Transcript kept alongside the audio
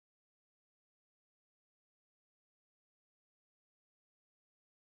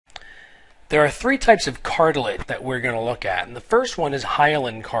There are three types of cartilage that we're going to look at, and the first one is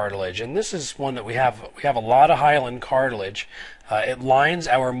hyaline cartilage, and this is one that we have. We have a lot of hyaline cartilage. It lines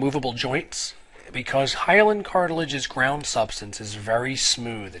our movable joints because hyaline cartilage's ground substance is very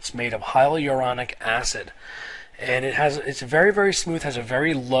smooth. It's made of hyaluronic acid, and it's very, very smooth. Has a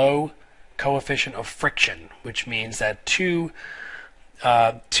very low coefficient of friction, which means that two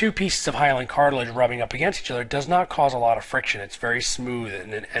pieces of hyaline cartilage rubbing up against each other does not cause a lot of friction. It's very smooth,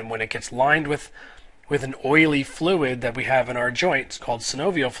 and when it gets lined with an oily fluid that we have in our joints called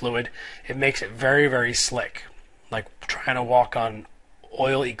synovial fluid, it makes it very, very slick, like trying to walk on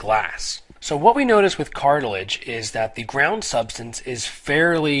oily glass. So what we notice with cartilage is that the ground substance is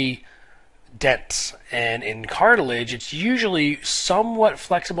fairly dense, and in cartilage it's usually somewhat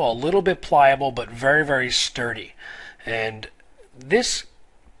flexible, a little bit pliable, but very, very sturdy. And these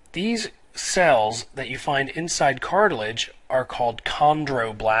cells that you find inside cartilage are called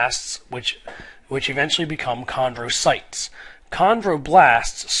chondroblasts, which eventually become chondrocytes.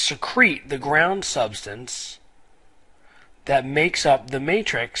 Chondroblasts secrete the ground substance that makes up the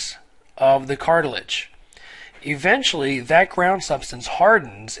matrix of the cartilage. Eventually, that ground substance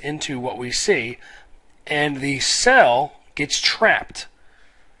hardens into what we see, and the cell gets trapped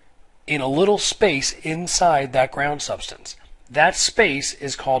in a little space inside that ground substance. That space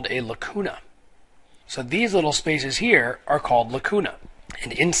is called a lacuna. So these little spaces here are called lacuna.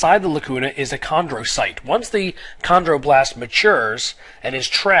 And inside the lacuna is a chondrocyte. Once the chondroblast matures and is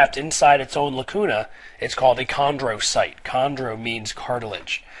trapped inside its own lacuna, it's called a chondrocyte. Chondro means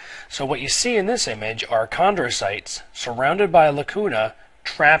cartilage. So what you see in this image are chondrocytes surrounded by a lacuna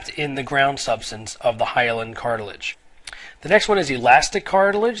trapped in the ground substance of the hyaline cartilage. The next one is elastic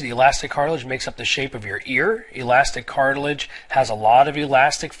cartilage. The elastic cartilage makes up the shape of your ear. Elastic cartilage has a lot of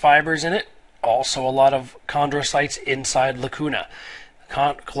elastic fibers in it, also a lot of chondrocytes inside lacuna.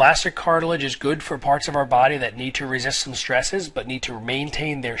 Elastic cartilage is good for parts of our body that need to resist some stresses but need to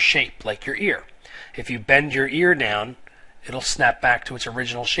maintain their shape, like your ear. If you bend your ear down, it'll snap back to its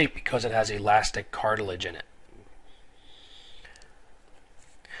original shape because it has elastic cartilage in it.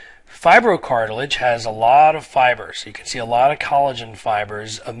 Fibrocartilage has a lot of fibers. So you can see a lot of collagen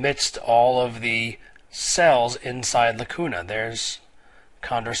fibers amidst all of the cells inside lacuna. There's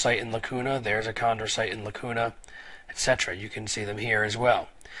chondrocyte in lacuna, there's a chondrocyte in lacuna, etc. You can see them here as well.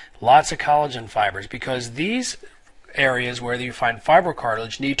 Lots of collagen fibers because these areas where you find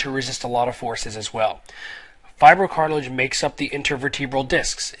fibrocartilage need to resist a lot of forces as well. Fibrocartilage makes up the intervertebral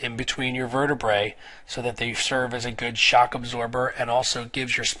discs in between your vertebrae so that they serve as a good shock absorber and also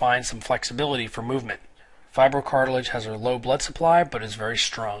gives your spine some flexibility for movement. Fibrocartilage has a low blood supply but is very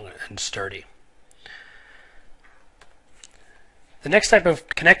strong and sturdy. The next type of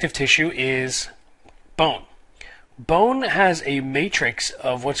connective tissue is bone. Bone has a matrix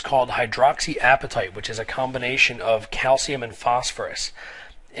of what's called hydroxyapatite, which is a combination of calcium and phosphorus.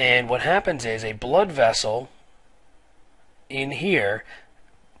 And what happens is a blood vessel in here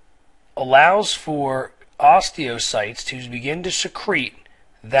allows for osteocytes to begin to secrete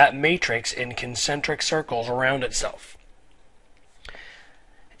that matrix in concentric circles around itself.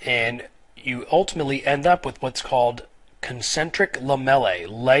 And you ultimately end up with what's called concentric lamellae,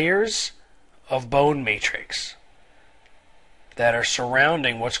 layers of bone matrix that are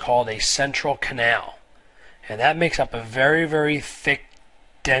surrounding what's called a central canal. And that makes up a very, very thick,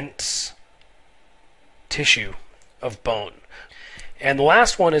 dense tissue of bone. And the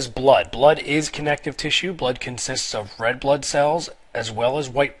last one is blood. Blood is connective tissue. Blood consists of red blood cells as well as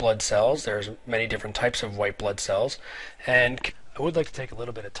white blood cells. There's many different types of white blood cells. And I would like to take a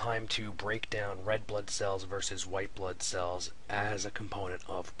little bit of time to break down red blood cells versus white blood cells as a component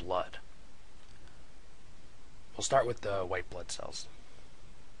of blood. We'll start with the white blood cells.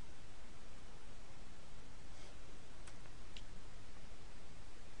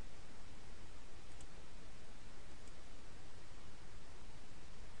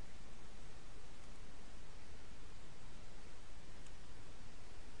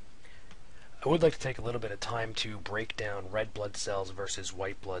 I would like to take a little bit of time to break down red blood cells versus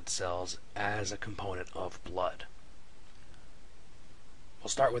white blood cells as a component of blood. We'll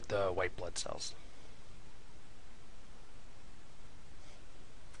start with the white blood cells.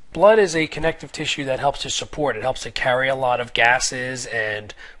 Blood is a connective tissue that helps to support. It helps to carry a lot of gases,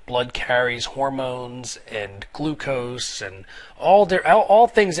 and blood carries hormones and glucose and all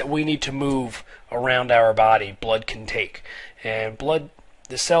things that we need to move around our body. Blood can take, and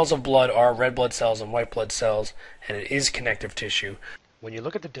the cells of blood are red blood cells and white blood cells, and it is connective tissue. When you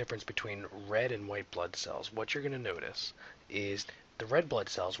look at the difference between red and white blood cells, what you're going to notice is the red blood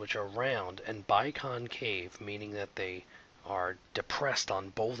cells, which are round and biconcave, meaning that they are depressed on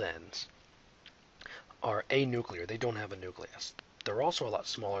both ends, are anuclear. They don't have a nucleus. They're also a lot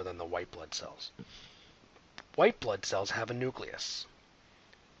smaller than the white blood cells. White blood cells have a nucleus.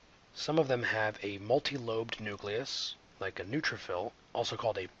 Some of them have a multi-lobed nucleus, like a neutrophil, also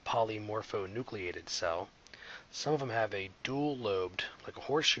called a polymorphonucleated cell. Some of them have a dual-lobed, like a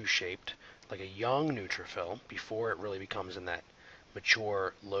horseshoe-shaped, like a young neutrophil, before it really becomes in that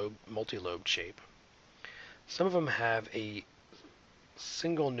mature multi-lobed shape. Some of them have a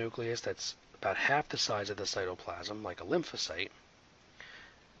single nucleus that's about half the size of the cytoplasm, like a lymphocyte.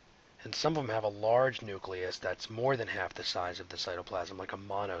 And some of them have a large nucleus that's more than half the size of the cytoplasm, like a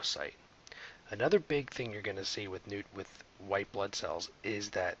monocyte. Another big thing you're going to see with white blood cells is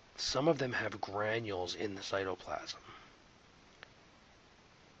that some of them have granules in the cytoplasm,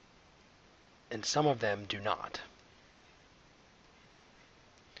 and some of them do not.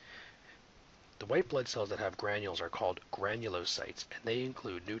 The white blood cells that have granules are called granulocytes, and they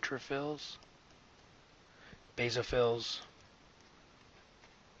include neutrophils, basophils,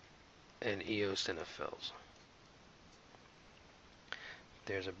 and eosinophils.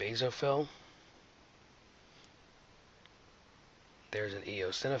 There's a basophil, there's an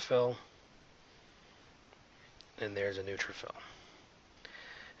eosinophil, and there's a neutrophil.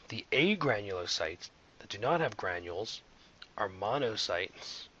 The agranulocytes that do not have granules are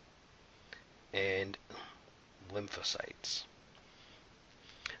monocytes and lymphocytes.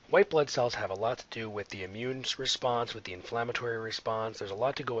 White blood cells have a lot to do with the immune response, with the inflammatory response. There's a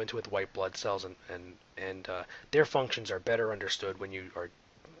lot to go into with white blood cells, and their functions are better understood when you are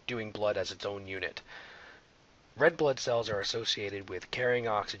doing blood as its own unit. Red blood cells are associated with carrying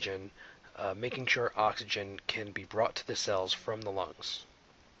oxygen, making sure oxygen can be brought to the cells from the lungs.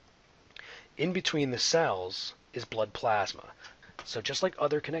 In between the cells is blood plasma. So just like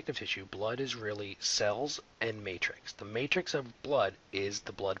other connective tissue, blood is really cells and matrix. The matrix of blood is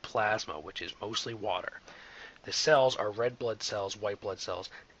the blood plasma, which is mostly water. The cells are red blood cells, white blood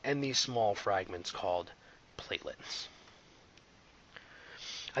cells, and these small fragments called platelets.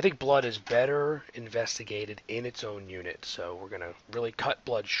 I think blood is better investigated in its own unit, so we're going to really cut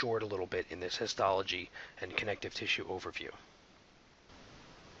blood short a little bit in this histology and connective tissue overview.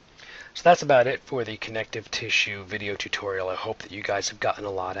 So that's about it for the connective tissue video tutorial. I hope that you guys have gotten a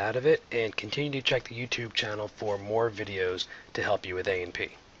lot out of it, and continue to check the YouTube channel for more videos to help you with A&P.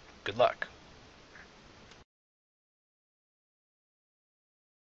 Good luck.